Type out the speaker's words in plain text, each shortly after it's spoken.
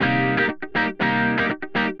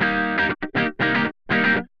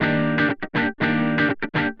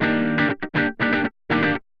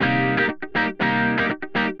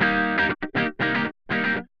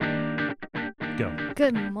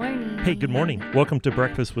Good morning. Hey, good morning. Welcome to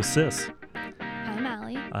Breakfast with Sis. I'm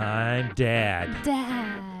Allie. I'm Dad.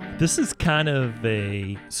 Dad. This is kind of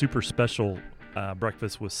a super special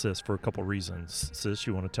Breakfast with Sis for a couple reasons. Sis,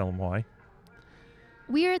 you want to tell them why?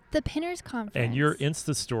 We're at the Pinners Conference. And you're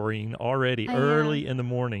Insta-storying already early in the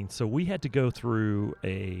morning. So we had to go through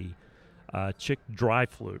a chick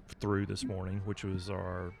drive-through this morning, which was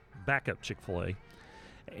our backup Chick-fil-A,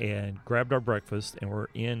 and grabbed our breakfast. And we're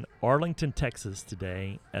in Arlington, Texas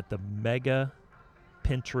today at the Mega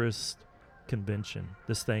Pinterest Convention.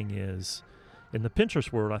 This thing is, in the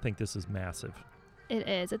Pinterest world, I think this is massive. It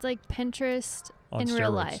is. It's like Pinterest On in steroids.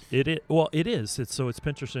 real life. It is. It's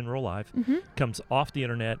Pinterest in real life. Mm-hmm. Comes off the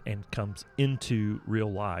internet and comes into real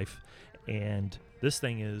life, and this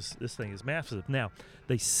thing is massive. Now,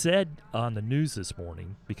 they said on the news this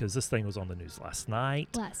morning, because this thing was on the news last night.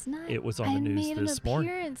 It was on the news this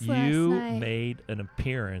morning. You made an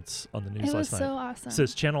appearance on the news last night. It was so awesome. It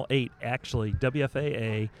says Channel 8, actually,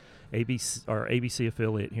 WFAA, ABC, or ABC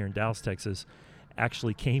affiliate here in Dallas, Texas,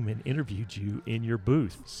 actually came and interviewed you in your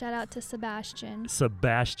booth. Shout out to Sebastian.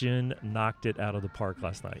 Sebastian knocked it out of the park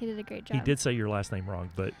last night. He did a great job. He did say your last name wrong,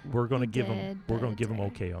 but we're going to give him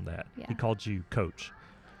okay on that. Yeah. He called you Coach.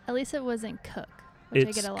 At least it wasn't Cook, which I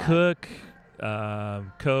It's get a lot. Cook,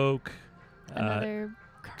 Coke, Another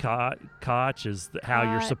Koch is how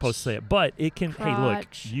you're supposed to say it. But it can, hey, look,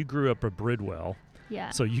 Crotch. you grew up a Bridwell, yeah.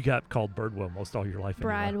 so you got called Birdwell most all your life.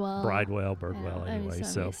 Bridewell. Birdwell, Yeah, anyway. I'm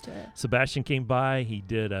So used to it. Sebastian came by. He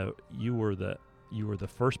did you were the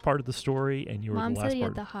first part of the story, and you were Mom the last said he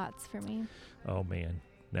part. had the hots for me. Oh man.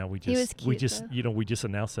 Now we He was just cute, we just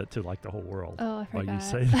announced that to like the whole world. Oh, I While forgot. you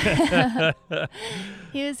say that.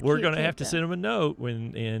 He was We're cute going to have kid, to send him a note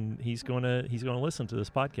and he's going to listen to this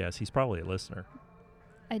podcast. He's probably a listener.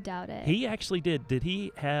 I doubt it. He actually did. Did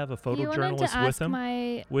he have a He wanted photojournalist to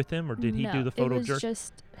ask with him, or did he do the No, it was photojournal?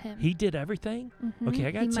 just him. He did everything. Mhm. Okay,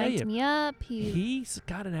 I got to He tell mic'd you, me up. he's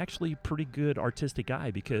got an actually pretty good artistic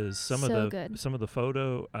eye, because some So of the good.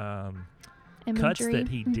 photo cuts Imagery. that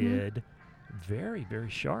he Mhm. did, very, very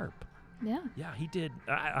sharp. Yeah. Yeah, he did.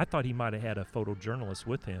 I thought he might have had a photojournalist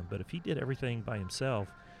with him, but if he did everything by himself,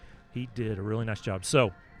 he did a really nice job.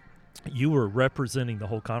 So you were representing the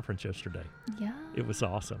whole conference yesterday. Yeah. It was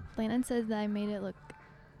awesome. Landon says that I made it look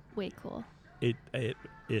way cool. It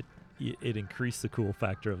increased the cool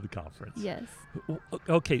factor of the conference. Yes.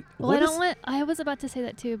 Okay. Well, I was about to say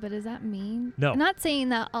that too, but does that mean? No. I'm not saying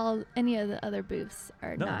that any of the other booths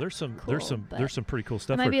are No, not there's some cool, there's some pretty cool I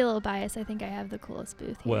stuff. might be a little biased. I think I have the coolest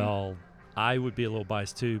booth here. Well, I would be a little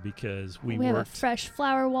biased too, because we have a worked. fresh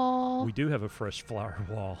flower wall. We do have a fresh flower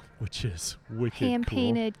wall, which is wicked hand cool.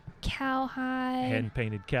 painted cowhide.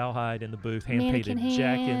 Hand-painted cowhide in the booth, hand-painted Mannequin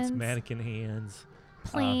jackets, hands. mannequin hands.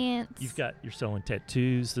 Plants. You're selling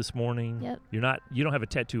tattoos this morning. Yep. You don't have a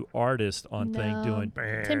tattoo artist on thing No. doing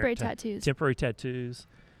temporary tattoos. Temporary tattoos.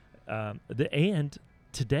 And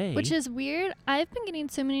today, Which is weird. I've been getting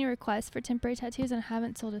so many requests for temporary tattoos and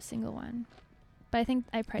haven't sold a single one. But I think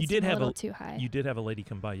I priced them a little too high. you did have a lady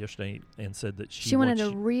come by yesterday and said that She wanted a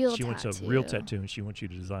real she tattoo. wants a real tattoo, and she wants you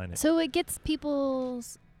to design it. So it gets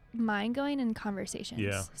people's mind going in conversations.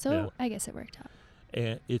 Yeah, So yeah. I guess it worked out.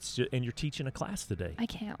 And and you're teaching a class today. I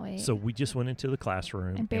can't wait. So we just went into the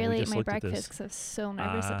classroom. I barely and we ate just my looked at breakfast this. because I was so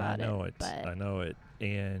nervous about it. I know it.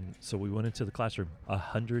 And so we went into the classroom.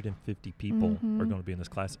 150 people are going to be in this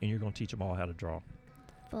class, and you're going to teach them all how to draw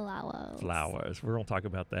flowers. We're going to talk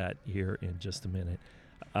about that here in just a minute.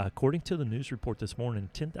 According to the news report this morning,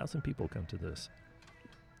 10,000 people come to this.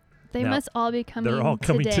 They Now, must all be coming They're all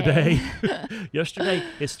coming today. Yesterday,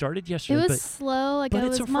 it started It yesterday. was slow. Like but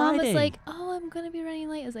it's a Mom was Friday. like, "Oh, I'm gonna be running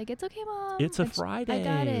late." I was like, "It's okay, Mom. It's a I got it."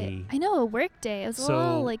 Friday. I know, a work day. It was So,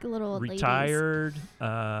 a little old ladies. retired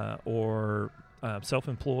or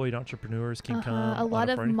self-employed entrepreneurs can come. A on lot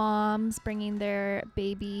of Friday. moms bringing their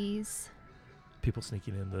babies. People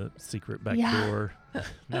sneaking in the secret back Yeah. door,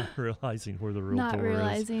 not realizing where the real Not door is.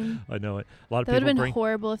 realizing. I know it. A lot of That would people have been bring,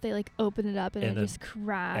 horrible if they opened it up and and it the- just and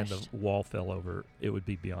crashed. the wall fell over. It would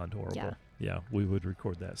be beyond horrible. Yeah. Yeah, we would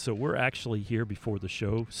record that. So we're actually here before the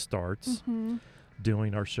show starts,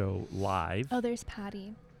 doing our show live. Oh, there's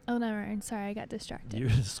Patty. Oh, never mind. Sorry, I got distracted. You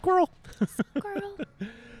squirrel. Squirrel.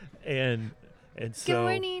 and so Good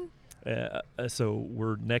morning. So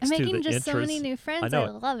we're next I'm to making the just entrance. so many new friends. I know I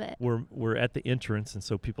it. love it. We're at the entrance, and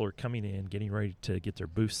so people are coming in, getting ready to get their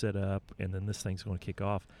booth set up, and then this thing's going to kick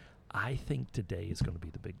off. I think today is going to be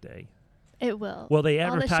the big day. It will. Well, they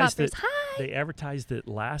All the advertised shoppers, it. Hi. They advertised it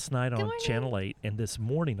last night Good on morning. Channel 8, and this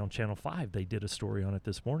morning on Channel 5. They did a story on it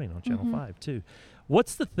this morning on Channel 5, too.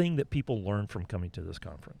 What's the thing that people learn from coming to this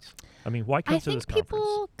conference? I mean, why come to this conference?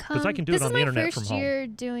 People come. Because I can do it on the internet from home. This is my first year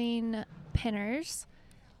doing Pinners.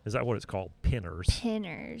 Is that what it's called? Pinners.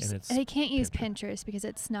 Pinners. And I can't use Pinterest because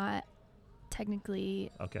it's not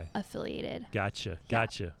technically affiliated. Gotcha.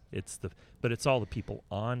 But it's all the people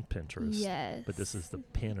on Pinterest. Yes. But this is the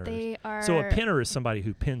pinners. They are. So a pinner is somebody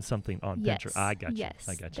who pins something on Pinterest. I got you. Yes.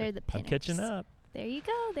 I got you. They're the pinners. I'm catching up. There you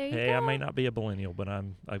go. Hey, I may not be a millennial, but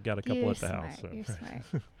I've got a couple at the house. So. You're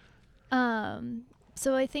smart.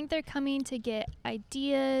 So I think they're coming to get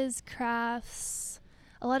ideas, crafts.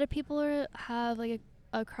 A lot of people have like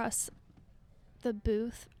across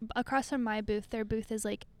from my booth, their booth is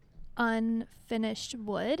like unfinished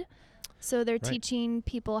wood. So they're teaching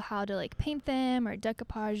people how to like paint them or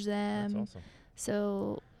decoupage them. That's awesome.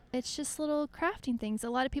 So it's just little crafting things. A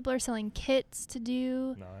lot of people are selling kits to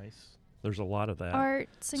do. Nice. There's a lot of that.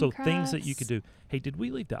 Arts and so crafts. Things that you could do. Hey, did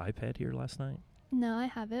we leave the iPad here last night? No, I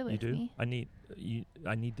have it with me. I need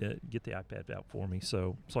to get the iPad out for me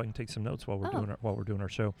so I can take some notes while we're doing our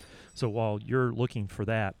show. So while you're looking for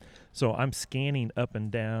that, so I'm scanning up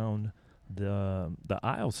and down the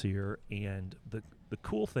aisles here, and the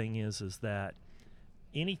cool thing is that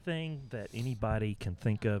anything that anybody can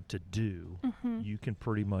think of to do, you can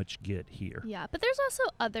pretty much get here. Yeah, but there's also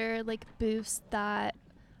other like booths that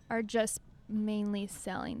are just mainly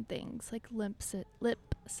selling things. Like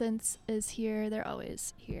LipSense is here. They're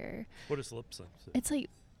always here. What is LipSense? It's like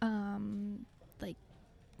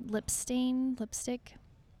lipstick.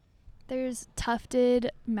 There's Tufted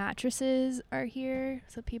mattresses are here,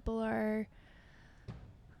 so people are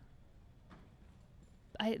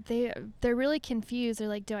they're really confused. They're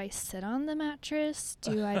like, do I sit on the mattress?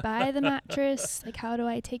 Do I buy the mattress? Like, how do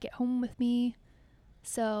I take it home with me?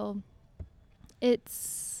 So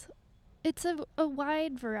it's a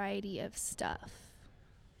wide variety of stuff.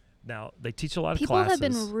 Now, they teach a lot of classes. People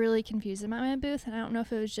have been really confused about my booth, and I don't know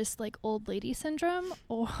if it was just like old lady syndrome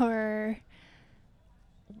or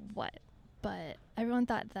what, but everyone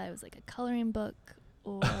thought that it was like a coloring book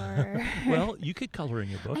or... Well, you could color in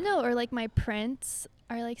your book. I know, or like my prints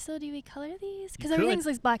are like, so do we color these? Because everything's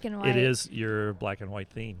like black and white. It is your black and white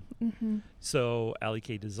theme. So Allie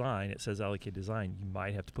K Design, it says Allie K Design. You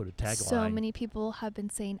might have to put a tagline. So many people have been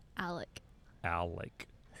saying Alec.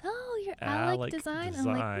 Oh, you're Alec Design? I'm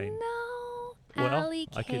like, no. Well, Allie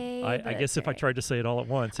K. I guess if I tried to say it all at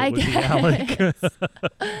once, it would be Alec.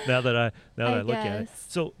 now that I look at it.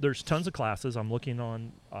 So there's tons of classes. I'm looking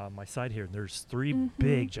on my side here. There's 3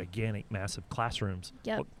 big, gigantic, massive classrooms.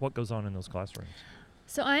 Yep. What goes on in those classrooms?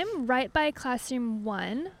 So I'm right by classroom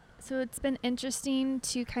 1. So it's been interesting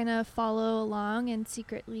to kind of follow along and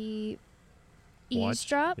secretly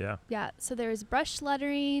eavesdrop. Yeah. So there's brush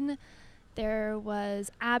lettering. There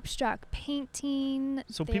was abstract painting.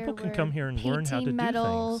 So people can come here and learn how to do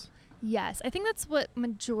things. Yes. I think that's what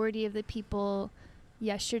majority of the people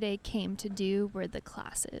yesterday came to do were the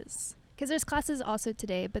classes. Because there's classes also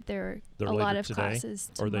today, but there are a lot of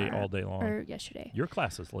classes tomorrow. Or are they all day long? Or yesterday. Your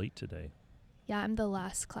class is late today. Yeah, I'm the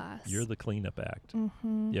last class. You're the cleanup act.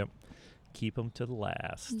 Yep. Keep them to the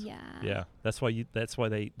last. Yeah. Yeah. That's why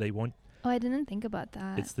they want... Oh, I didn't think about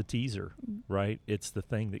that. It's the teaser, right? It's the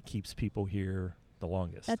thing that keeps people here the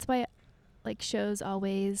longest. That's why, like, shows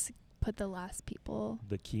always put the last people.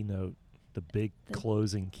 The keynote, the big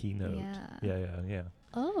closing keynote. Yeah.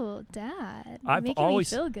 Oh, Dad. Making me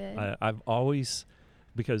feel good. I've always,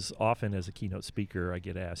 because often as a keynote speaker, I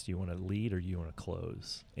get asked, do you want to lead or do you want to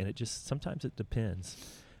close? And it just, sometimes it depends.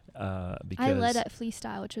 Because I led at Flea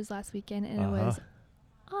Style, which was last weekend, and it was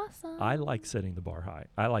awesome. I like setting the bar high.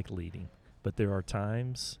 I like leading. But there are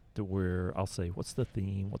times to where I'll say, what's the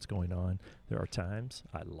theme? What's going on? There are times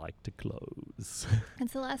I like to close.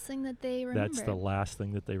 It's the last thing that they remember. That's the last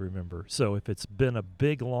thing that they remember. So if it's been a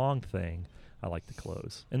big, long thing, I like to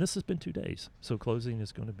close. And this has been 2 days, so closing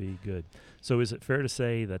is going to be good. So is it fair to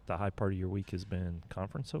say that the high part of your week has been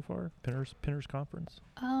conference so far? Pinners Conference?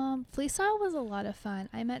 Flea Style was a lot of fun.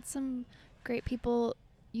 I met some great people.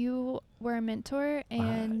 You were a mentor,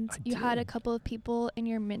 and you had a couple of people in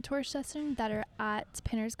your mentor session that are at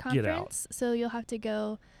Pinners Conference. So you'll have to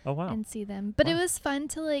go and see them. But it was fun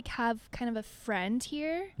to like have kind of a friend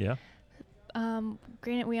here. Yeah.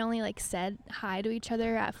 Granted, we only like said hi to each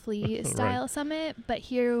other at Flea Style Summit, but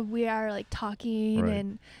here we are like talking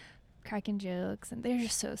and cracking jokes, and they're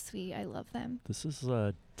just so sweet. I love them. This is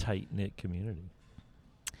a tight-knit community.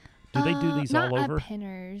 Do they do these all over? Not at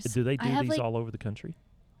Pinners. Do they do these all over the country?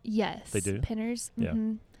 Yes. They do? Pinners. Yeah.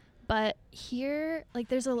 But here, like,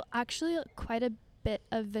 there's actually quite a bit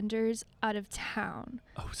of vendors out of town.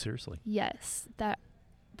 Oh, seriously? Yes, that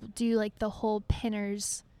do like the whole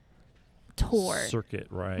Pinners tour. Circuit,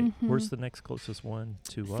 right. Mhm. Where's the next closest one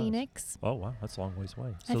to us? Phoenix. Oh, wow. That's a long ways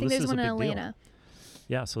away. So I think this there's is one a in big Atlanta. deal.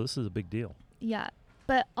 Yeah, so this is a big deal. Yeah.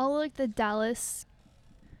 But all like the Dallas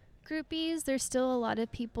groupies, there's still a lot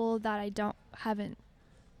of people that I haven't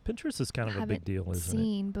Pinterest is kind of a big deal, isn't it?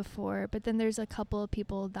 seen before. But then there's a couple of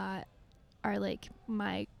people that are like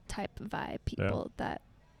my type of vibe people that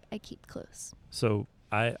I keep close. So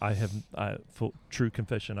I have full true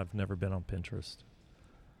confession, I've never been on Pinterest.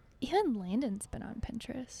 Even Landon's been on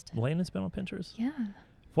Pinterest. Landon's been on Pinterest? Yeah.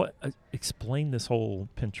 What? Explain this whole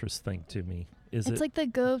Pinterest thing to me. Is It's it like the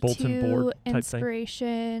bulletin go-to board type thing?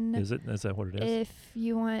 inspiration. Is that what it is? If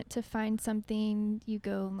you want to find something, you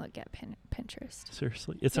go and look at Pinterest.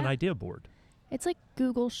 Seriously? It's an Yeah. idea board. It's like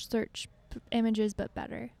Google search images, but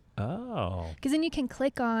better. Oh. Because then you can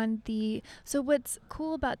click on so what's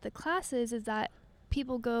cool about the classes is that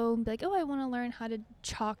people go and be like, oh, I want to learn how to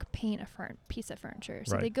chalk paint a piece of furniture.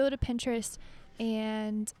 So Right. they go to Pinterest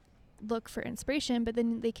and look for inspiration, but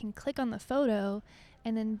then they can click on the photo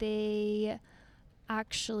and then they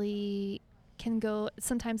actually can go,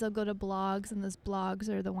 sometimes they'll go to blogs, and those blogs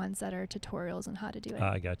are the ones that are tutorials on how to do it.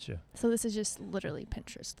 I got you. So this is just literally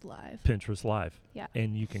Pinterest Live. Pinterest Live. Yeah.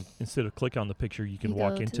 And you can, instead of click on the picture, you can You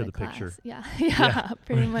walk go into to the picture. class. Yeah. Yeah,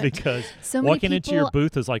 pretty much. Because So many walking into your people-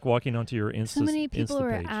 booth is like walking onto your Insta So many people Insta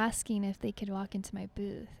were page. asking if they could walk into my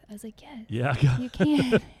booth. I was like, yes, Yeah. you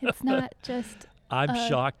can. It's not just. I'm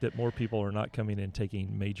shocked that more people are not coming in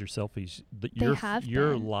taking major selfies. They Your have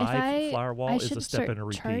your been. If live flower wall I is should a step start and a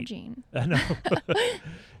repeat. charging. I know.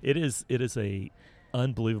 It is a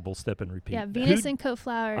unbelievable step and repeat. Yeah, Venus Who- and Co.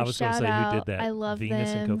 Flowers. I was going to shout say out. who did that. I love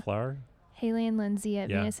Venus them. and Co. Flower. Haley and Lindsay at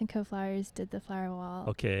Yeah. Venus and Co. Flowers did the flower wall.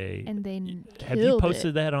 Okay. And they Have you killed posted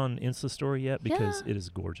it. that on Insta Story yet? Because Yeah. it is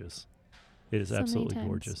gorgeous. It is So many absolutely times.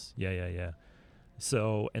 gorgeous. Yeah.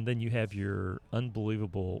 So, and then you have your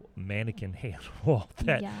unbelievable mannequin hand wall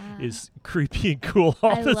that is Yeah. creepy and cool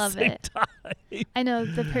all I at the love same it. time. I know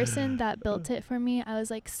the person that built it for me. I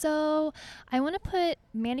was like, so I want to put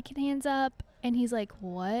mannequin hands up, and he's like,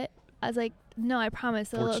 what? I was like, no, I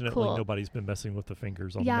promise it'll look Fortunately, cool. nobody's been messing with the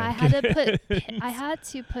fingers on Yeah, the I had to mannequin. I had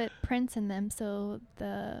to put prints in them so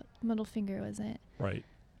the middle finger wasn't. Right.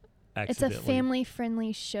 It's a Accidentally.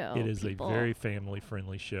 family-friendly show. It is people. a very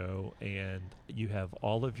family-friendly show, and you have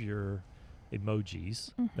all of your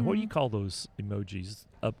emojis. And what do you Mhm. call those emojis?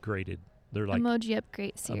 Upgraded. They're like emoji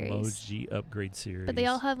upgrade series. emoji upgrade series. But they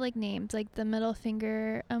all have like names. Like the middle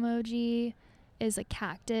finger emoji is a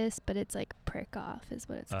cactus, but it's like prick off is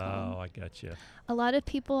what it's Oh, called. I got you. A lot of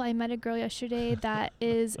people, I met a girl yesterday that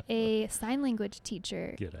is a sign language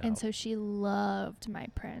teacher. Get And out. so she loved my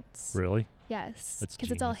prints. Really? Yes. That's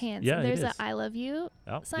Because it's all genius. hands. Yeah, it There's is. a I love you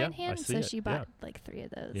Oh, sign yeah, I hand. see So it. she bought like 3 of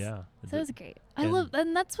those. Yeah. So it was great. And-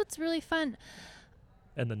 and that's what's really fun.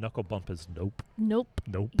 And the knuckle bump is nope. Nope.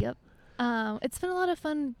 Nope. Yep. It's been a lot of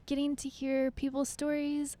fun getting to hear people's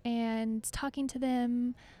stories and talking to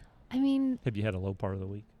them. I mean, Have you had a low part of the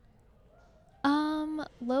week?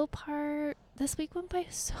 low part this week went by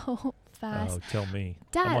so fast. Oh, tell me.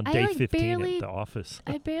 Dad, I'm on I day like 15 barely- at the office.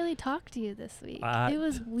 I barely talked to you this week. I- It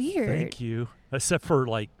was weird. Thank you. Except for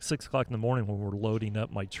like 6 o'clock in the morning when we're loading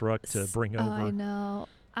up my truck to bring Oh, over. I know.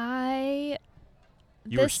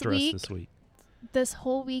 You were this stressed week, this week. this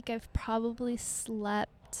whole week, I've probably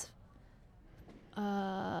slept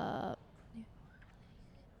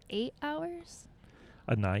 8 hours.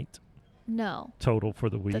 A night No, total for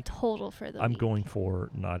the week. the total for the I'm week. going for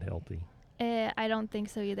not healthy. I don't think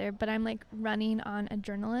so either. But I'm like running on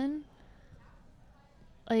adrenaline.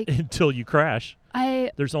 Like Until you crash.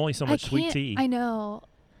 There's only so I much sweet can't- tea. I know.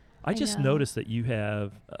 I just know. noticed that you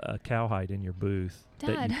have a cowhide in your booth that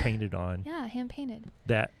Dad. you painted on. Yeah, hand painted.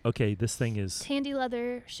 This thing is Tandy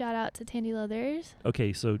Leather. Shout out to Tandy Leathers.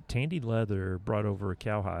 okay. So Tandy Leather brought over a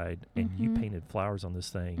cowhide, and you Mhm. painted flowers on this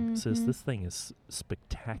thing. Sis, Mhm. this thing is I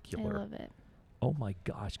spectacular. love it. Oh my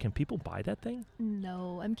gosh, can people buy that thing?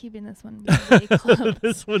 No, I'm keeping this one really close.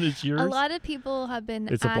 This one is yours. A lot of people have been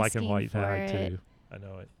It's a asking black and white for tag it. too. I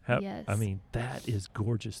know it. Yes. I mean, that is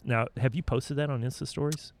gorgeous. Now, have you posted that on Insta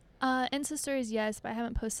Stories? Insta stories, yes, but I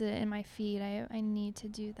haven't posted it in my feed. I need to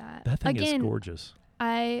do that. That thing Again, is gorgeous.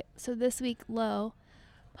 so this week, low,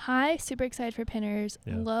 high, super excited for pinners.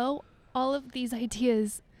 Yeah. Low, all of these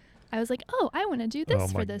ideas. I was like, oh, I want to do this Oh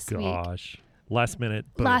for my this week. gosh. Last minute.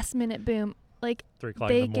 Boom. Last minute, boom. Like 3 o'clock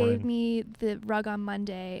they in the morning. gave me the rug on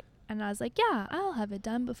Monday, and I was like, yeah, I'll have it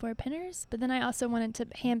done before pinners. But then I also wanted to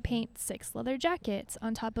hand paint 6 leather jackets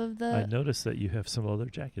on top of I the. noticed that you have some other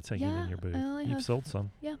jackets hanging Yeah, in your booth. I only You've have- sold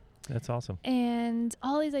some. That's awesome. And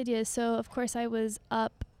all these ideas. So, of course, I was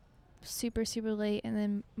up super, super late. And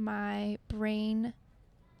then my brain,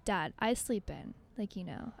 Dad, I sleep in. Like,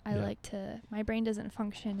 I like to, my brain doesn't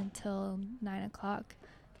function until 9 o'clock.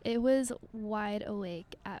 It was wide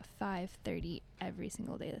awake at 5:30 every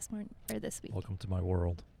single day this week. Welcome to my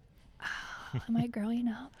world. Am I growing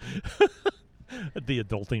up? The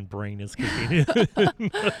adulting brain is kicking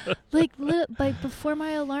in. like before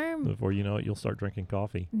my alarm. Before you know it, you'll start drinking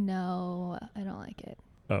coffee. No, I don't like it.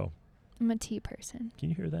 Oh. I'm a tea person. Can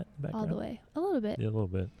you hear that in the background? All the way. A little bit. Yeah, a little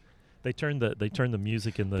bit. They turned the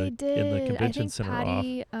music in the They did. in the convention I think center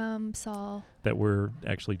Patty, off. saw That we're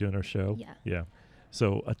actually doing our show. Yeah. Yeah.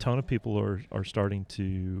 So a ton of people are starting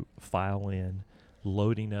to file in,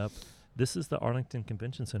 loading up. This is the Arlington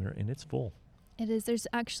Convention Center, and it's full. It is. There's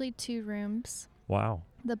actually 2 rooms. Wow.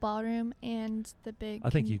 The ballroom and the big. I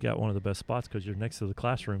think you got one of the best spots because you're next to the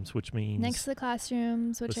classrooms, which means next to the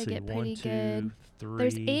classrooms, which I get pretty good. 3,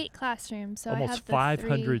 There's 8 classrooms, so I almost have the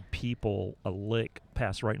 500 3. people a lick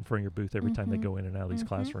pass right in front of your booth every time they Mhm. go in and out of these Mhm.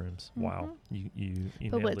 classrooms. Wow, you But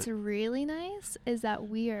nailed what's it. really nice is that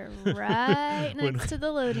we are right When- next to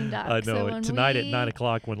the loading dock. I know So it. when Tonight at we 9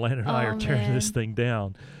 o'clock when Landon and I Oh, are tearing this man. thing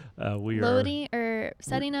down, we loading or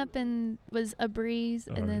setting up and was a breeze,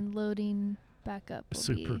 All and right. then loading back up. are will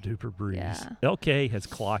super be, duper breeze. yeah. LK has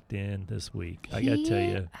clocked in this week. I gotta tell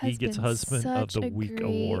you, he has gets been Husband of such the a Week great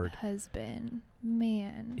award. Husband,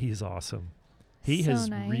 man. He's awesome. He So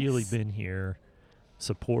has really nice. been here,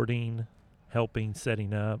 supporting, helping,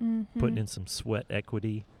 setting up, putting in some sweat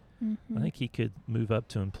equity. I think he could move up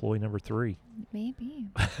to employee number 3. Maybe.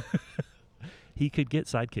 He could get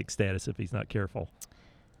sidekick status if he's not careful.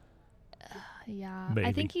 Yeah, I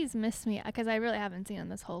Maybe. think he's missed me because I really haven't seen him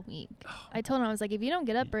this whole week. I told him, I was like, if you don't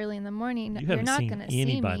get up early in the morning, You you're haven't not seen gonna see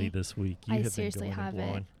anybody me. this week. You I have been seriously going and haven't.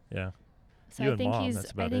 blowing. Yeah. So You I and think Mom,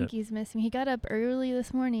 that's about I think it. he's missed me. He got up early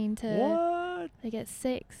this morning to What? like at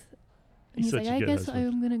 6. He's He's such like, a I good guess husband.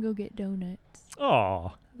 I'm gonna go get donuts.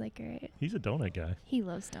 Oh, Like, great. he's a donut guy. He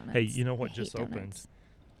loves donuts. Hey, you know what I just hate opened? donuts.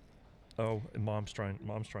 Oh, and mom's trying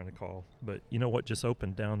to call. But you know what just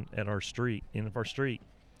opened down at our street, end of our street?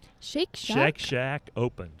 Shake Shack. Shake Shack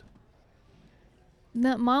opened.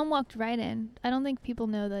 No, Mom walked right in. I don't think people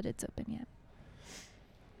know that it's open yet.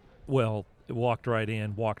 Well, it walked right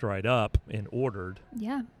in, walked right up, and ordered.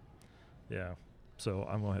 Yeah. Yeah. So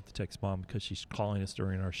I'm going to have to text Mom because she's calling us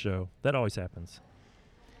during our show. That always happens.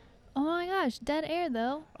 Oh my gosh, dead air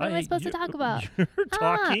though. What am I supposed to talk about? You're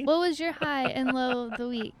talking. What was your high and low of the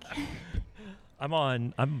week?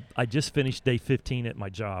 I just finished day 15 at my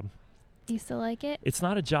job. You still like it? It's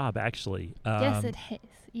not a job, actually. Yes, it is.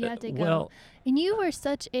 You have to go. Well, And you were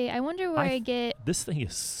such a. I wonder where I get. this thing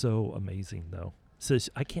is so amazing, though. Sis,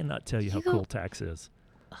 I cannot tell you how You go- cool tax is.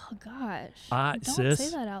 Oh gosh. Don't Sis,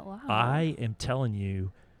 say that out loud. I am telling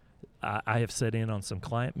you, I have sat in on some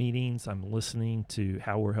client meetings. I'm listening to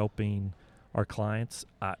how we're helping our clients.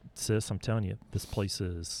 Sis, I'm telling you, this place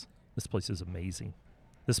is amazing.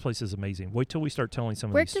 This place is amazing. Wait till we start telling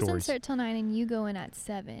some Work of these doesn't stories. start till 9, and you go in at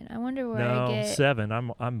 7. I wonder where No, I get. 7.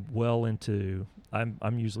 I'm well into. I'm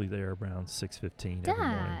usually there around 6:15 every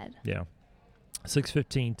morning. Dad. Yeah,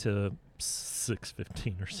 6:15 to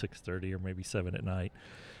 6:15 or 6:30 or maybe 7 at night.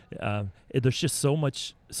 There's just so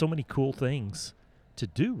many cool things to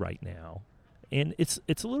do right now, and it's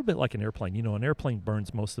a little bit like an airplane. You know, an airplane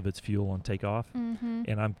burns most of its fuel on takeoff, Mm-hmm.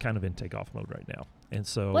 and I'm kind of in takeoff mode right now. And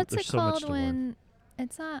so What's there's it so much called to learn. when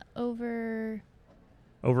it's not over?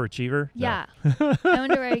 Overachiever? No. Yeah. I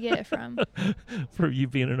wonder where I get it from. From you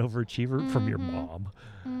being an overachiever? From your Mhm. mom.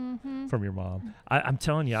 Mm-hmm. From your mom. I'm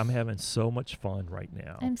telling you, I'm having so much fun right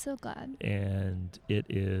now. I'm so glad. And it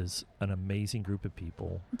is an amazing group of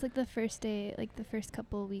people. It's like the first day, like the first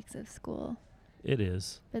couple of weeks of school. It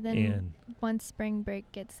is. But then And once spring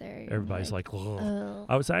break gets there, you're everybody's like, "Ugh." oh.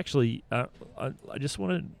 I was actually, I just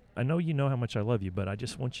wanted, I know you know how much I love you, but I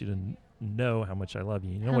just want you to know how much I love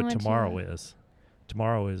you. You know How what much you tomorrow love- is?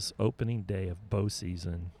 Tomorrow is opening day of bow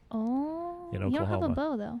season. Oh, in you don't have a Oklahoma.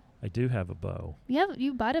 bow though. I do have a bow.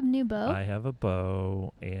 You bought a new bow? I have a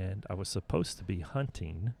bow, and I was supposed to be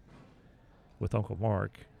hunting with Uncle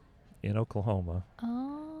Mark in Oklahoma,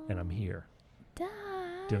 Oh. and I'm here Dad.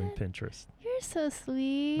 doing Pinterest. You're so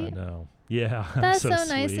sweet. I know. Yeah, I'm That's so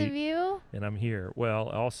nice sweet. of you. And I'm here. Well,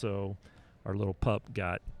 also, our little pup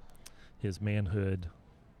got his manhood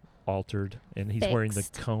altered, and he's wearing the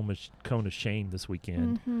Fixed. cone of shame this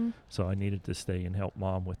weekend. Mm-hmm. So I needed to stay and help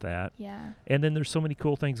Mom with that. Yeah. And then there's so many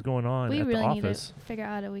cool things going on We at really the need office. to figure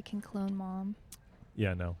out how we can clone Mom.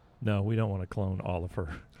 Yeah, no, we don't want to clone all of her.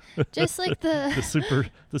 Just like the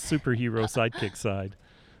superhero sidekick side.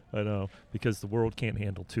 I know, because the world can't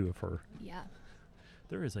handle two of her. Yeah.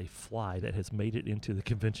 There is a fly that has made it into the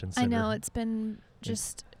convention center. I know, it's been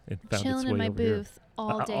just found chilling its way in my over here. booth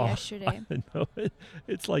all day yesterday. I know.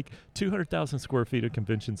 It's like 200,000 square feet of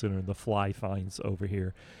convention center, and the fly finds over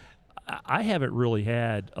here. I haven't really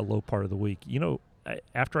had a low part of the week. You know,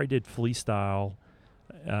 after I did Flea Style,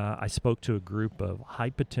 I spoke to a group of high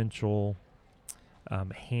potential,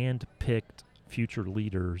 hand-picked future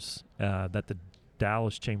leaders that the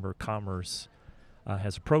Dallas Chamber of Commerce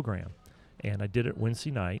has a program. And I did it Wednesday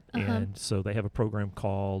night, and so they have a program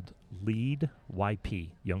called Lead YP,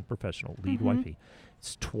 Young Professional, Lead YP.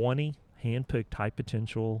 It's 20 hand-picked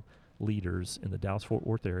high-potential leaders in the Dallas-Fort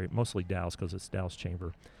Worth area, mostly Dallas because it's Dallas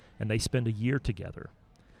Chamber, and they spend a year together.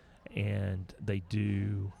 And they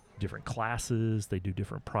do different classes, they do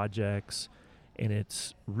different projects, and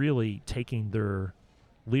it's really taking their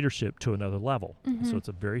leadership to another level. So it's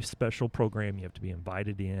a very special program. You have to be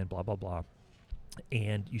invited in, blah, blah, blah.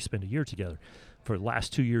 And you spend a year together. For the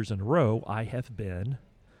last 2 years in a row, I have been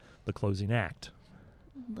the closing act.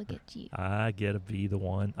 Look at you. I get to be the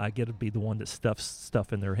one. That stuffs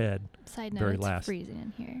stuff in their head. Side note, very it's last.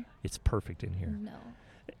 freezing in here. It's perfect in here. No.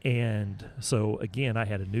 And so, again, I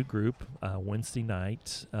had a new group Wednesday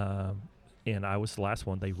night, and I was the last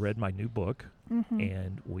one. They read my new book,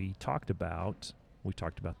 and we talked about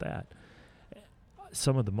that.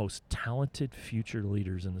 Some of the most talented future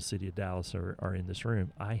leaders in the city of Dallas are in this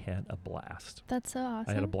room. I had a blast. That's so awesome.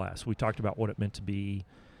 I had a blast. We talked about what it meant to be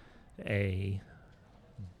a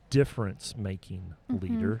difference-making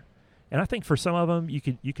leader. And I think for some of them, you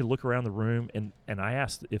could look around the room, and I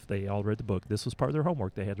asked if they all read the book. This was part of their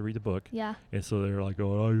homework. They had to read the book. Yeah. And so they're like,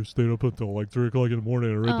 oh, I stayed up until like 3 o'clock in the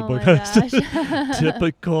morning and read the book. My gosh.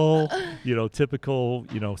 typical,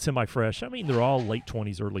 semi-fresh. I mean, they're all late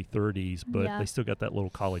 20s, early 30s, but they still got that little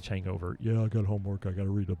college hangover. Yeah, I got homework. I got to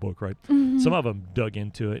read the book, right? Some of them dug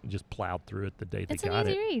into it and just plowed through it the day they got it.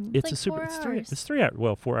 It's an easy read. It's like a super. 4 hours. It's 3 hours.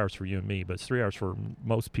 Well, 4 hours for you and me, but it's 3 hours for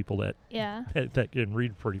most people that can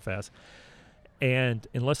read pretty fast. And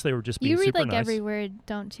unless they were just being super nice. You read like every word,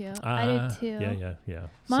 don't you? I do too. Yeah.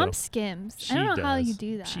 Mom skims. I don't know how you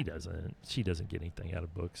do that. She doesn't get anything out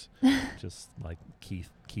of books, just like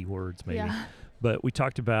keywords maybe. Yeah. But we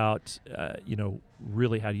talked about,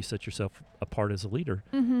 really how do you set yourself apart as a leader,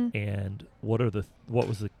 and what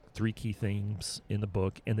was the 3 key themes in the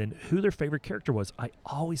book, and then who their favorite character was. I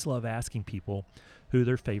always love asking people who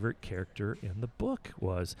their favorite character in the book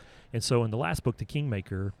was, and so in the last book, The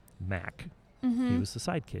Kingmaker, Mac. He was the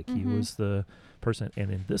sidekick. He was the person.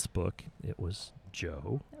 And in this book, it was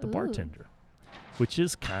Joe, the bartender, which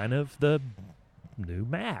is kind of the new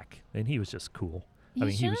Mac. And he was just cool. He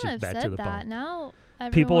was just bad to the bone. Now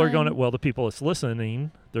people are going to, the people that's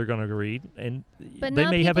listening, they're going to read. And but they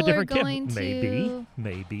may have a different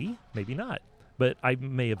Maybe not. But I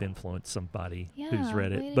may have influenced somebody who's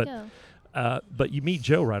read it. But you meet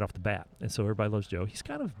Joe right off the bat, and so everybody loves Joe. He's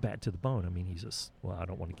kind of bad to the bone. I mean, he's just, I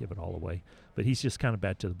don't want to give it all away, but he's just kind of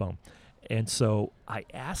bad to the bone. And so I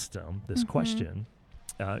asked him this question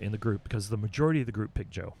in the group, because the majority of the group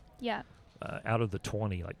picked Joe. Yeah. Out of the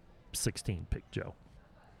 20, like 16 picked Joe.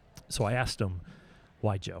 So I asked him,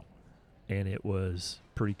 why Joe? And it was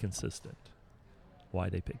pretty consistent why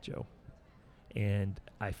they picked Joe. And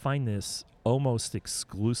I find this almost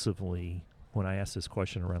exclusively when I ask this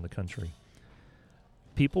question around the country.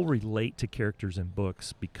 People relate to characters in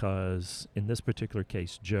books because, in this particular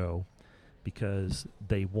case, Joe, because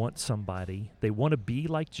they want to be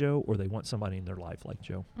like Joe, or they want somebody in their life like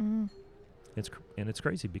Joe. It's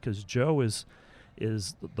crazy because Joe is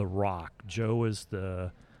the rock. Joe is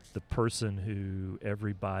the person who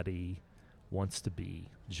everybody wants to be.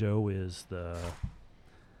 Joe is the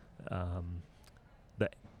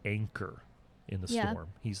anchor in the storm.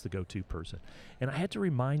 He's the go-to person. And I had to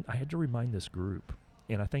remind this group,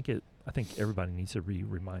 and I think everybody needs to be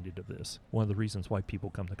reminded of this. One of the reasons why people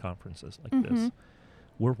come to conferences like this,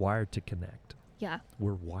 we're wired to connect. Yeah.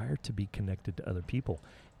 We're wired to be connected to other people.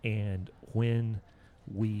 And when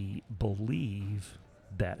we believe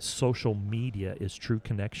that social media is true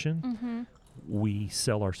connection, we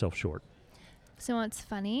sell ourselves short. So what's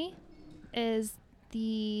funny is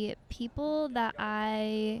the people that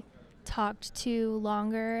I talked to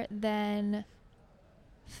longer than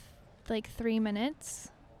like 3 minutes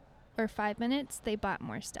or 5 minutes, they bought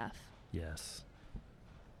more stuff. Yes.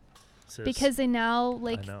 Because they now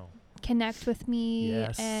connect with me,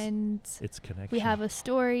 and it's connection. We have a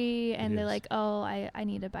story, and they're like, oh, I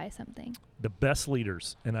need to buy something. The best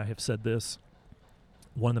leaders, and I have said this,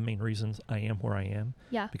 one of the main reasons I am where I am,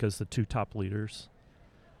 because the 2 top leaders,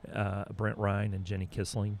 Brent Ryan and Jenny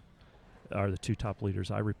Kissling, are the two top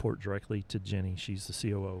leaders. I report directly to Jenny. She's the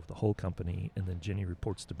COO of the whole company, and then Jenny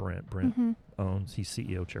reports to Brent. Brent he's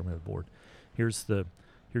CEO, chairman of the board. Here's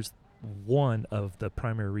one of the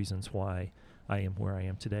primary reasons why I am where I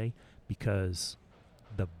am today, because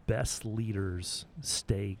the best leaders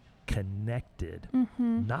stay connected,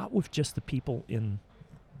 not with just the people in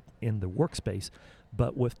the workspace,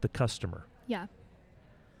 but with the customer. Yeah.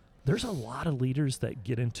 There's a lot of leaders that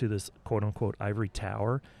get into this quote unquote ivory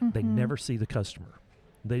tower. They never see the customer.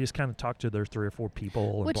 They just kind of talk to their 3 or 4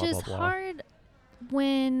 people and which blah, is blah, blah. hard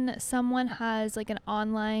when someone has like an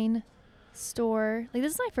online store. Like,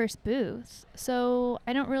 this is my first booth, so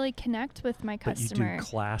I don't really connect with my customer. But you do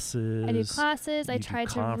classes. I do classes. I try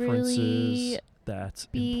to really That's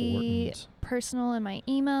be important. personal in my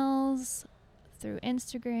emails through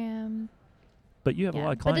Instagram. But you have a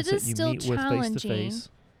lot of clients but it is that you still meet with face to face.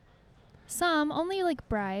 Some only like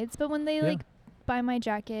brides, but when they like buy my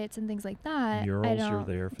jackets and things like that, murals, you're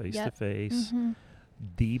there face to face.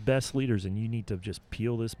 The best leaders, and you need to just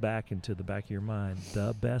peel this back into the back of your mind,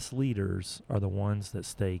 the best leaders are the ones that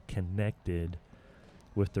stay connected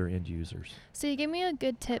with their end users. So you gave me a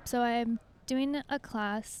good tip. So I'm doing a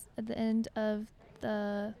class at the end of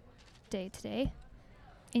the day today,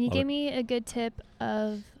 and you gave me a good tip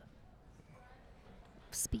of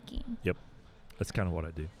speaking. Yep. That's kind of what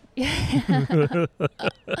I do.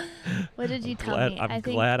 What did you tell me? I'm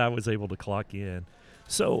glad I was able to clock in.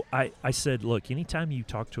 So I said, look, anytime you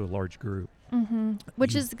talk to a large group,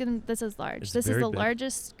 which is this is large. This is the big.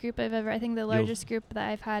 Largest group I've ever. I think the largest group that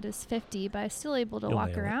I've had is 50, but I'm still able to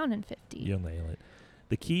walk around in 50. You'll nail it.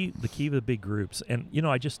 The key to the big groups, and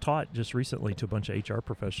I just taught recently to a bunch of HR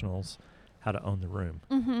professionals how to own the room,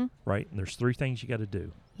 right? And there's 3 things you got to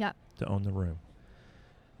do. To own the room.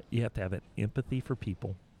 You have to have an empathy for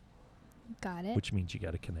people. Got it. Which means you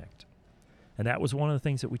got to connect. And that was one of the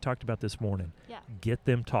things that we talked about this morning. Yeah. Get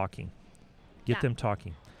them talking. Get them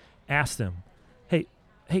talking. Ask them, hey,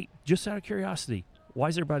 just out of curiosity, why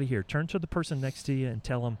is everybody here? Turn to the person next to you and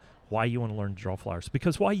tell them why you want to learn to draw flowers.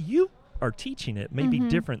 Because why you are teaching it may be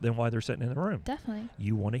different than why they're sitting in the room. Definitely.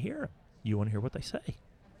 You want to hear them. You want to hear what they say.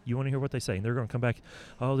 And they're going to come back,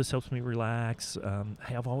 oh, this helps me relax.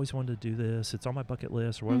 Hey, I've always wanted to do this. It's on my bucket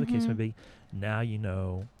list, or whatever the case may be. Now you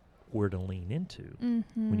know where to lean into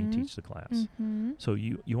when you teach the class. So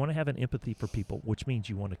you want to have an empathy for people, which means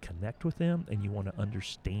you want to connect with them and you want to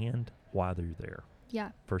understand why they're there.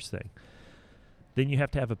 Yeah. First thing. Then you have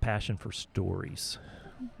to have a passion for stories.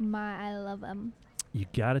 I love them. You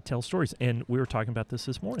got to tell stories. And we were talking about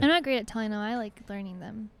this morning. I'm not great at telling them. I like learning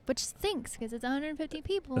them, which stinks because it's 150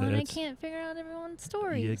 people and I can't figure out everyone's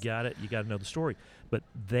stories. You got it. You got to know the story. But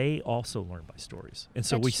they also learn by stories. And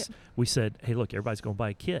so we said, hey, look, everybody's going to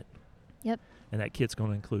buy a kit. Yep. And that kit's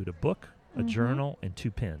going to include a book, a journal, and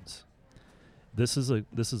 2 pens. This is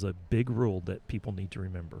a big rule that people need to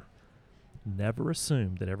remember. Never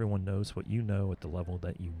assume that everyone knows what you know at the level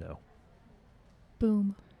that you know.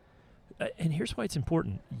 Boom. And here's why it's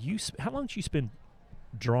important. How long did you spend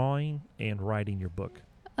drawing and writing your book?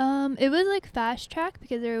 It was like fast track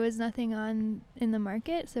because there was nothing in the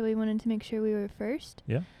market, so we wanted to make sure we were first.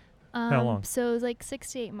 Yeah. How long? So it was like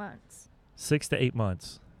 6 to 8 months. 6 to 8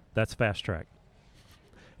 months. That's fast track.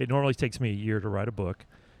 It normally takes me a year to write a book.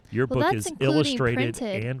 Your book is illustrated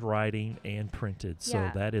and writing and printed,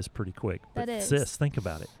 so that is pretty quick. But sis, think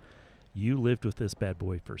about it. You lived with this bad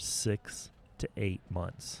boy for 6 to 8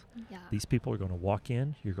 months. Yeah. These people are going to walk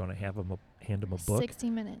in. You're going to hand them a book. 60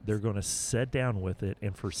 minutes. They're going to sit down with it,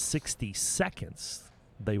 and for 60 seconds,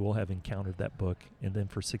 they will have encountered that book, and then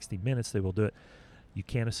for 60 minutes, they will do it. You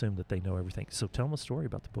can't assume that they know everything. So tell them a story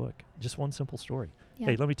about the book. Just one simple story. Yeah.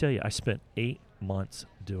 Hey, let me tell you, I spent 8 months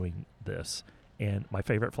doing this, and my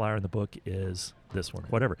favorite flower in the book is this one,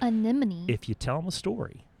 whatever. Anemone. If you tell them a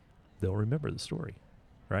story, they'll remember the story,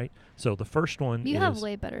 right? So the first one You have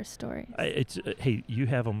way better stories. Hey, you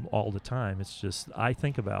have them all the time. It's just I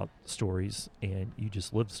think about stories, and you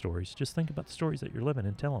just live stories. Just think about the stories that you're living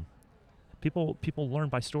and tell them. People learn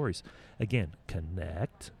by stories. Again,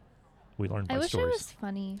 connect. We learn by stories. I wish I was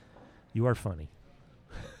funny. You are funny.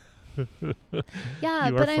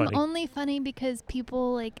 Yeah, but I'm only funny because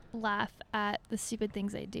people like laugh at the stupid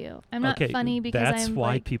things I do. I'm not funny because that's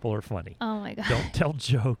why people are funny. Oh my god! Don't tell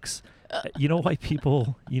jokes. You know why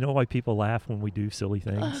people laugh when we do silly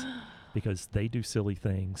things? Because they do silly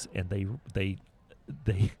things and they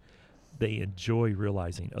enjoy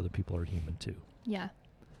realizing other people are human too. Yeah.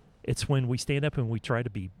 It's when we stand up and we try to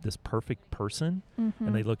be this perfect person,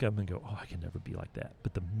 and they look up and go, "Oh, I can never be like that."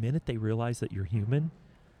 But the minute they realize that you're human,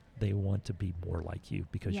 they want to be more like you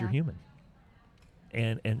because you're human.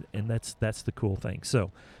 And that's the cool thing.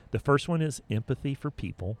 So the first one is empathy for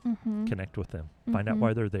people. Connect with them. Find out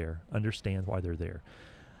why they're there. Understand why they're there.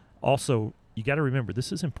 Also, you got to remember,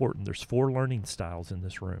 this is important. There's 4 learning styles in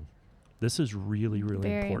this room. This is really, really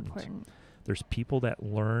Very important. There's people that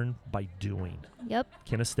learn by doing. Yep.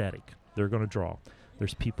 Kinesthetic. They're going to draw.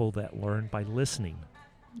 There's people that learn by listening.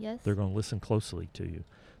 Yes. They're going to listen closely to you.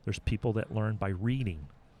 There's people that learn by reading.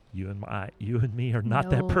 You and me are not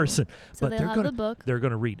that person. So but they'll have the book. They're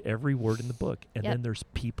going to read every word in the book. And Yep. then there's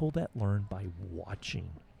people that learn by watching.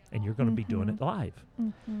 And you're going to be doing it live.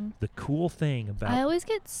 The cool thing about... I always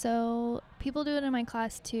get people do it in my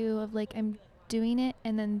class too, of like, I'm doing it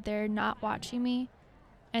and then they're not watching me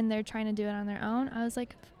and they're trying to do it on their own. I was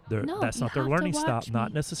like, no, that's not their have to learning style. watch me.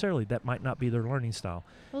 Not necessarily. That might not be their learning style.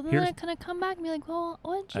 Well, then they're going to come back and be like, well,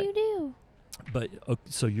 what'd you do? But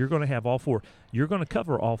so you're going to have all 4. You're going to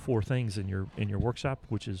cover all 4 things in your workshop,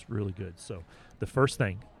 which is really good. So the first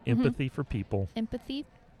thing, empathy for people. Empathy.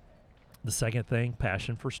 The second thing,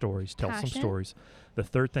 passion for stories. Tell some stories. The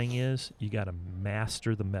third thing is you got to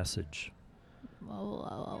master the message.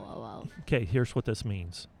 Whoa. Okay, here's what this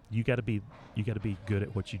means. You got to be good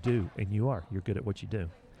at what you do, and you are. You're good at what you do.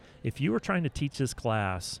 If you were trying to teach this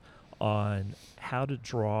class on how to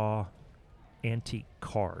draw antique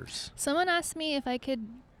cars. Someone asked me if I could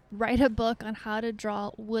write a book on how to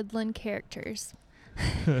draw woodland characters.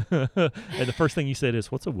 And the first thing you said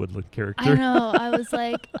is, what's a woodland character? I know. I was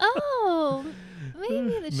like, oh,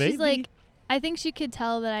 maybe. She's like, I think she could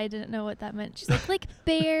tell that I didn't know what that meant. She's like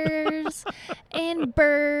bears and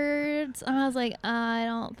birds. And I was like, I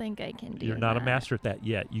don't think I can do that. You're not a master at that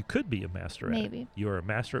yet. You could be a master at it. Maybe. You are a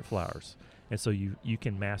master at flowers. And so you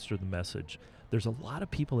can master the message. There's a lot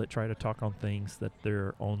of people that try to talk on things that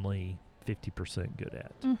they're only 50% good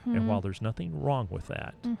at. And while there's nothing wrong with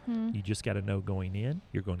that, you just got to know going in,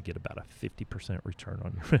 you're going to get about a 50% return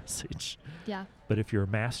on your message. Yeah. But if you're a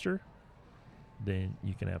master, then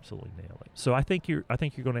you can absolutely nail it. So I think you're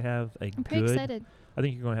going to have a I'm pretty excited. I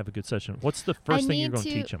think you're going to have a good session. What's the first thing you're going to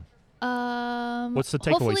teach them? What's the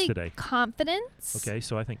takeaways today? Confidence. Okay,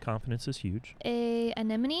 so I think confidence is huge. A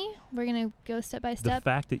anemone. We're going to go step by step. The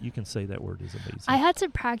fact that you can say that word is amazing. I had to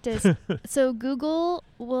practice. So Google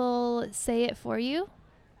will say it for you.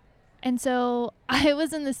 And so I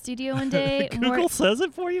was in the studio one day. Google says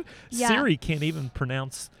it for you? Yeah. Siri can't even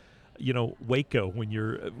pronounce, Waco when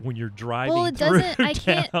you're driving Well, it through doesn't. I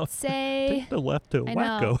can't say. Take the left to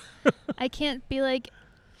Waco. I can't be like,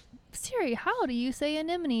 Siri, how do you say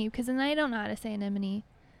anemone? Because then I don't know how to say anemone.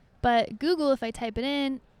 But Google, if I type it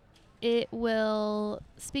in, it will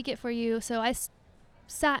speak it for you. So I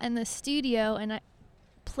sat in the studio and I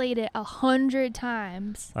played it 100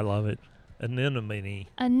 times. I love it. Anemone.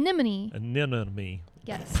 Anemone.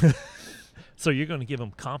 Yes. So you're going to give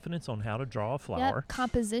them confidence on how to draw a flower. Yep.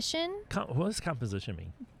 Composition. What does composition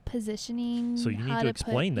mean? Positioning. So you need to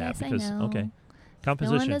explain that because, okay.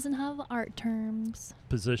 Composition. No one doesn't have art terms.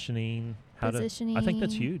 Positioning. Positioning. I think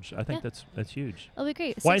that's huge. I think that's huge. It'll be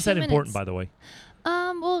great. Why is that important, by the way?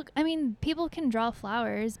 Well, I mean, people can draw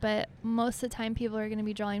flowers, but most of the time people are going to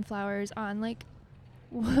be drawing flowers on like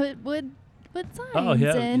wood signs. Oh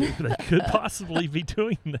yeah, they could possibly be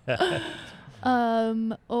doing that.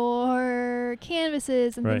 Or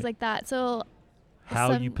canvases and things like that. So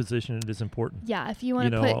how you position it is important. Yeah, if you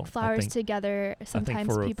want to put flowers together, sometimes I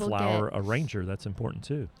think for people a flower arranger, that's important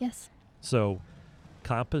too. Yes. So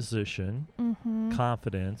composition,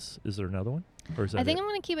 confidence. Is there another one? Or is that I think I'm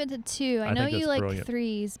going to keep it to 2. I know you like brilliant.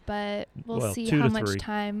 3s, but we'll see 2 how to much 3.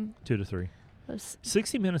 time. 2 to 3.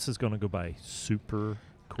 60 minutes is going to go by super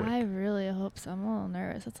quick. I really hope so. I'm a little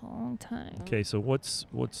nervous. It's a long time. Okay, so what's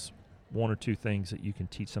 1 or 2 things that you can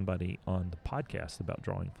teach somebody on the podcast about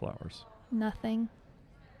drawing flowers? Nothing.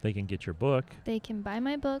 They can get your book. They can buy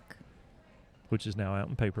my book, which is now out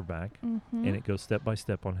in paperback, and it goes step by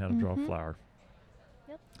step on how to draw a flower.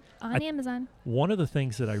 Yep. On Amazon. One of the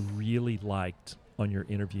things that I really liked on your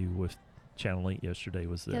interview with Channel 8 yesterday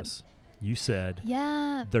was this. Yep. You said,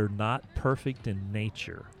 they're not perfect in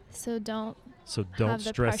nature. So don't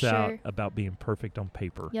stress out about being perfect on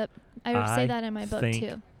paper. Yep. I say that in my book, too. I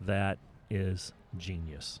think that is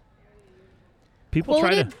genius. People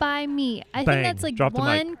quoted by me. I think that's like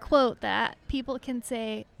one quote that people can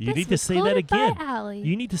say. You need to say that again. Allie.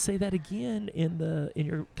 You need to say that again in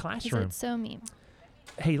your classroom. It's so mean.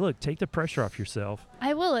 Hey, look, take the pressure off yourself.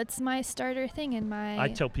 I will. It's my starter thing in my. I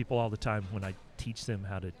tell people all the time when I teach them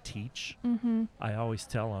how to teach, I always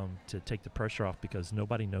tell them to take the pressure off because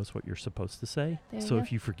nobody knows what you're supposed to say. So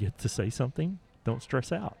if you forget to say something, don't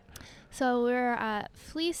stress out. So we're at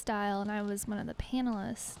Flea Style, and I was one of the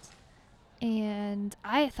panelists. and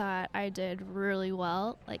I thought I did really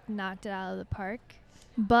well, like knocked it out of the park.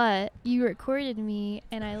 But you recorded me,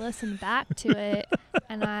 and I listened back to it,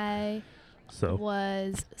 and I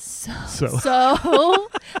was so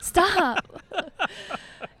stop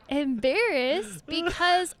embarrassed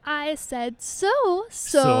because I said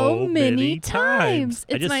so many times.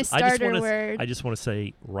 It's my starter word. I just want to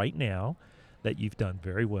say right now that you've done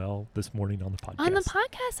very well this morning on the podcast. On the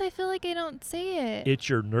podcast, I feel like I don't say it. It's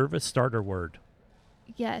your nervous starter word.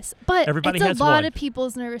 Yes, but everybody it's has a lot one. of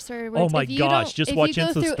people's nervous starter words. Oh my gosh, just watch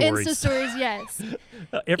Insta stories. Insta stories, yes.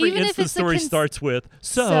 Every even Insta story starts with,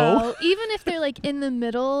 so. Even if they're like in the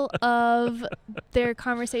middle of their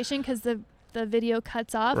conversation because the video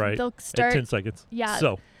cuts off, right. They'll start. At 10 seconds. Yeah.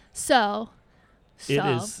 So.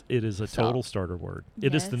 It is a total starter word.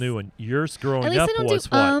 It is the new one. Yours growing At least up I don't was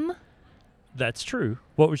do, what? That's true.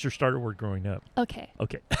 What was your starter word growing up? Okay.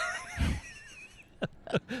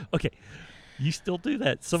 Okay. You still do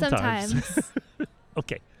that sometimes.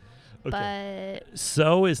 Okay. But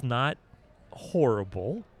so is not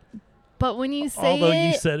horrible. But when you say although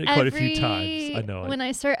you said it quite a few times, I know it. When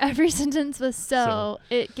I start every sentence with so,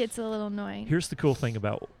 it gets a little annoying. Here's the cool thing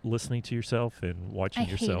about listening to yourself and watching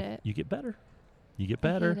yourself. Hate it. You get better. You get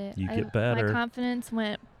better. You get better. My confidence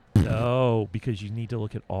went. No, because you need to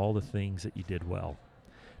look at all the things that you did well.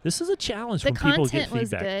 This is a challenge when people get feedback. Was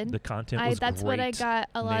good. The content was that's great. What I got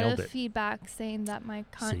a lot Nailed of it. feedback saying that my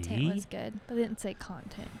content was good, but they didn't say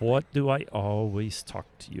content. What do I always talk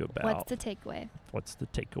to you about? What's the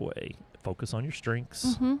takeaway? Focus on your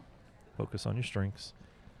strengths. Mm-hmm. Focus on your strengths,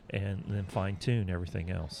 and then fine tune everything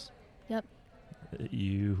else. Yep.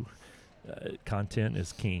 Content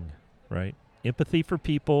is king, right? Empathy for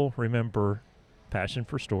people. Remember, passion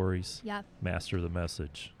for stories. Yeah. Master the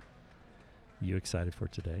message. You excited for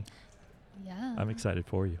today? Yeah. I'm excited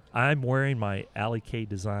for you. I'm wearing my Allie K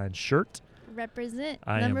Design shirt. Represent.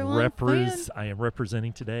 I am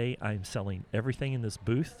representing today. I'm selling everything in this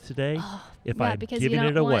booth today. I'm giving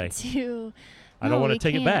it away. I don't want to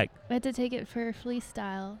take it back. We have to take it for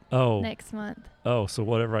Fleece-Style next month. Oh, so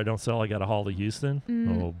whatever I don't sell, I got to haul to Houston?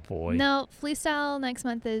 Oh, boy. No, Fleece-Style next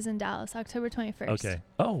month is in Dallas, October 21st. Okay.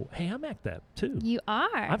 Oh, hey, I'm at that, too. You are.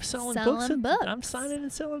 I'm selling books. I'm signing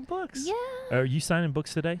and selling books. Yeah. Are you signing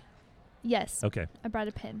books today? Yes. Okay. I brought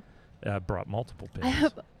a pen. I brought multiple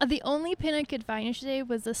pens. The only pen I could find yesterday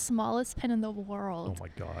was the smallest pen in the world. Oh, my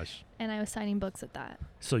gosh. And I was signing books at that.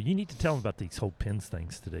 So you need to tell them about these whole pens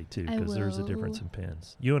things today, too, because there's a difference in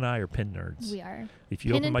pens. You and I are pen nerds. We are.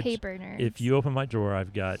 Pen and paper nerds. If you open my drawer,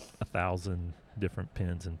 I've got 1,000 different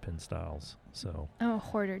pens and pen styles. So I'm a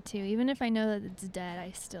hoarder, too. Even if I know that it's dead,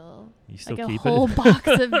 I still keep a whole box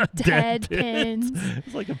of dead pens.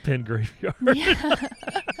 It's like a pen graveyard. Yeah.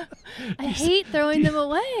 I hate throwing them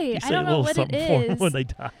away. I don't know what it is. When they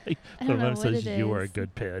die. I don't know what says it is. You are a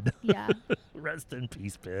good pen. Yeah. Rest in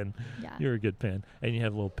peace, pen. Yeah. You're a good pen. And you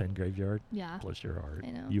have a little pen graveyard. Yeah. Bless your heart.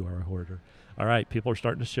 I know. You are a hoarder. All right. People are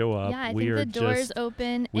starting to show up. Yeah, I think the doors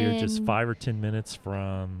open We are just 5 or 10 minutes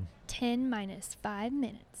from 10 minus 5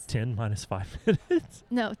 minutes. 10 minus 5 minutes?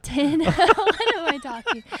 No, 10. What am I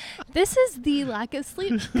talking? This is the lack of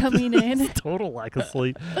sleep coming in. Total lack of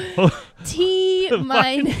sleep. T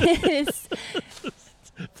minus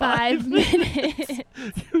 5 minutes.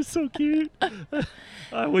 You're so cute.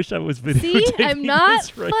 I wish I was videotaping. See, I'm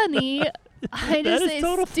not right funny. Now. I just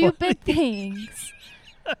say stupid things.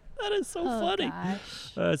 That is so funny.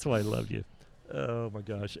 Gosh. That's why I love you. Oh my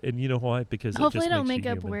gosh! And you know why? Because hopefully it just I don't makes make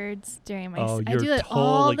you up human. words during my. Oh, I you're do it totally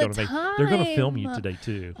all the gonna time. they're gonna film you today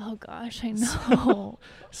too. Oh gosh, I know.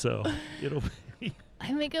 So it'll.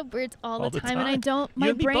 I make up words all the time, and I don't. My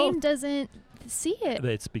You and me brain both. doesn't see it.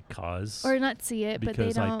 It's because. Or not see it, but they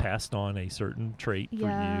because don't. I passed on a certain trait for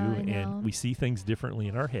Yeah, you, I know. and we see things differently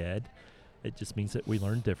in our head. It just means that we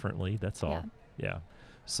learn differently. That's all. Yeah.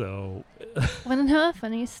 So. Want to know a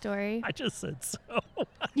funny story? I just said so.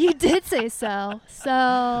 You did say so. So.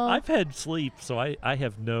 I've had sleep, so I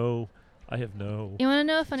have no. You want to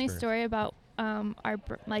know a funny story about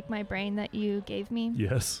my brain that you gave me?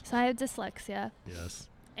 Yes. So I have dyslexia. Yes.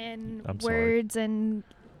 And I'm words and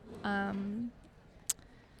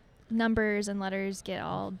numbers and letters get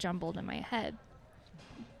all jumbled in my head.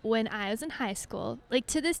 When I was in high school, like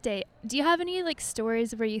to this day, do you have any like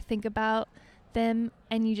stories where you think about them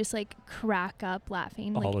and you just like crack up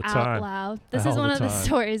laughing All like the out time. loud? This All is the one of the time.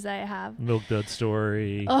 stories I have. Milk Dud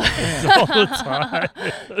story. Oh. All the time.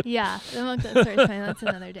 Yeah, the Milk Dud story is funny. That's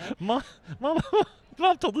another day. Mom,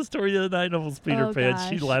 Mom told the story the other night. I almost peed her pants.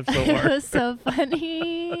 She laughed so hard. It was so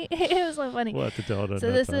funny. It was so funny. We'll have to tell it.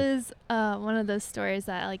 So this is one of those stories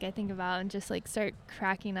that like I think about and just like start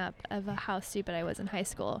cracking up of how stupid I was in high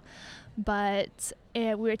school. But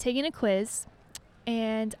we were taking a quiz,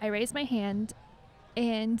 and I raised my hand,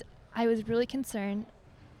 and I was really concerned.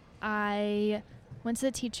 I went to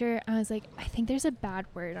the teacher. I was like, I think there's a bad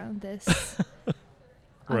word on this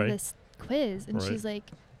on this quiz, and she's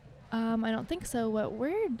like, I don't think so. What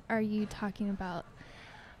word are you talking about?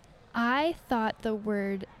 I thought the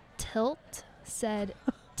word tilt said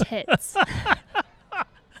tits.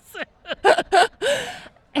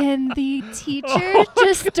 And the teacher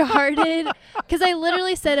just started, because I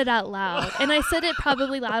literally said it out loud. And I said it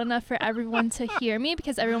probably loud enough for everyone to hear me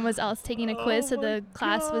because everyone was else taking a quiz. So the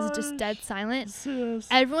class was just dead silent. Sis.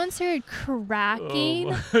 Everyone started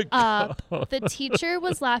cracking up. The teacher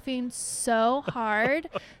was laughing so hard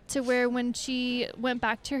to where when she went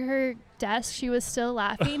back to her desk, she was still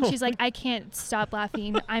laughing. She's like, I can't stop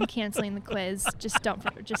laughing. I'm canceling the quiz.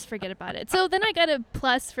 Just forget about it. So then I got a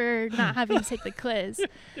plus for not having to take the quiz.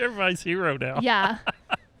 Everybody's hero now. Yeah.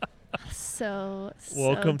 So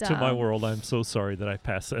welcome dumb. to my world. I'm so sorry that I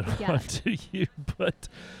passed that on to you, but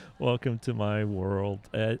welcome to my world.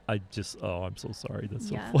 I'm so sorry. That's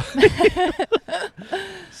so funny.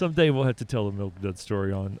 Someday we'll have to tell the Milk Dud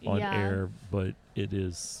story on air, but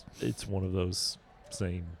it's one of those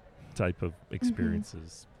same type of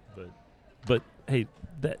experiences. But hey,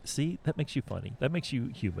 that makes you funny. That makes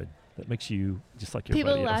you human. That makes you just like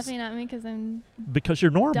everybody people else. laughing at me because you're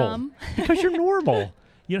normal. Dumb. Because you're normal.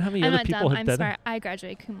 You know how many I'm other not people dumb. have I'm done smart. I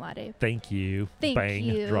graduated cum laude. Thank you. Thank Bang.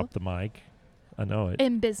 you. Drop the mic. I know it.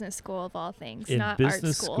 In business school of all things, in not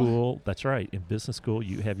business art school. That's right. In business school,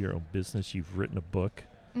 you have your own business. You've written a book,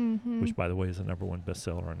 which, by the way, is the #1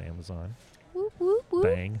 bestseller on Amazon. Whoop, whoop, whoop.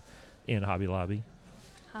 Bang. In Hobby Lobby.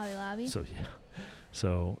 Hobby Lobby. So, yeah.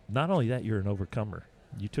 So, not only that, you're an overcomer.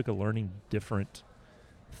 You took a learning different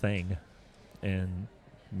thing and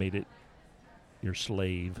made it your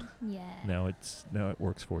slave. Yeah. Now it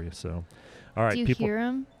works for you. So, all right. Do you hear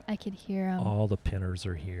them? I could hear them. All the pinners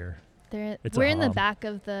are here. We're in the back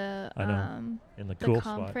of the in the cool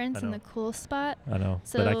conference spot. in the cool spot. I know,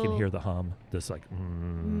 so but I can hear the hum. This like,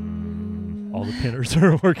 all the pinners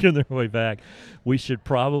are working their way back. We should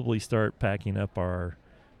probably start packing up our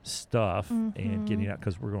stuff and getting out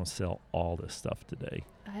because we're going to sell all this stuff today.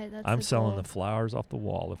 I'm selling the flowers off the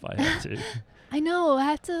wall if I have to. I know. I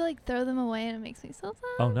have to like throw them away, and it makes me so sad.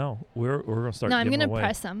 Oh no, we're going to start. No, I'm going to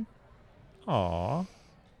press them. Aw,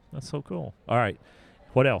 that's so cool. All right,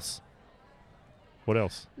 what else? What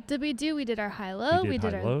else? Did we do? We did our high-low. We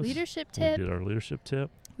did our leadership tip. We did our leadership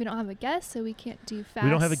tip. We don't have a guest, so we can't do fast.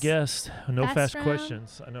 We don't have a guest. No fast round.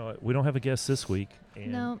 questions. I know it. We don't have a guest this week.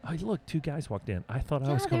 And no. Oh, look, 2 guys walked in. I thought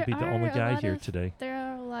I was going to be the only guy here today. There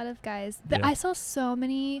are a lot of guys. Yeah. I saw so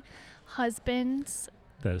many husbands.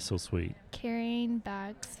 That is so sweet. Carrying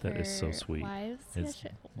bags that for is so sweet. wives.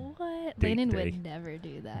 What? Date Landon day. would never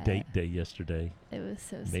do that. Date day yesterday. It was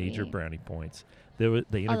so Major sweet. brownie points. They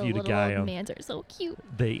interviewed a guy old mans are so cute.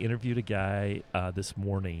 They interviewed a guy this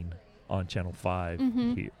morning on Channel 5.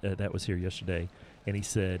 That was here yesterday. And he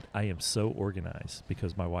said, I am so organized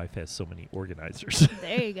because my wife has so many organizers.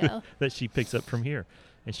 There you go. that she picks up from here.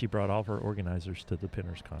 And she brought all of her organizers to the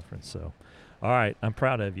Pinners Conference. So, all right, I'm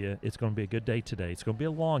proud of you. It's going to be a good day today. It's going to be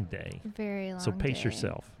a long day. Very long So pace day.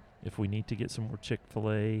 yourself. If we need to get some more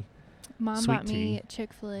Chick-fil-A, Mom sweet bought me tea.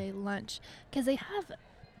 Chick-fil-A lunch because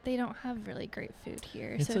they don't have really great food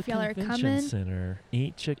here. It's so a if y'all are convention coming, center.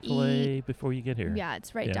 Eat Chick-fil-A before you get here. Yeah,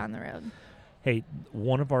 it's right down the road. Hey,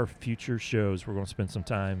 one of our future shows, we're going to spend some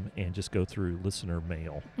time and just go through listener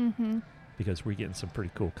mail because we're getting some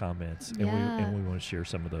pretty cool comments, and we want to share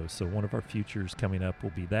some of those. So one of our futures coming up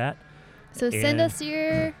will be that. So send us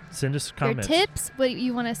comments. your tips, what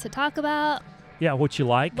you want us to talk about. Yeah, what you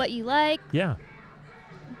like. What you like. Yeah.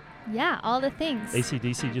 Yeah, all the things.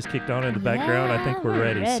 AC/DC just kicked on in the background. I think we're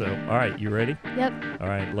ready. So, all right, you ready? Yep. All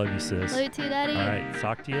right, love you, sis. Love you too, Daddy. All right,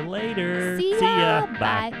 talk to you later. See ya.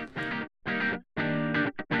 Bye. Bye.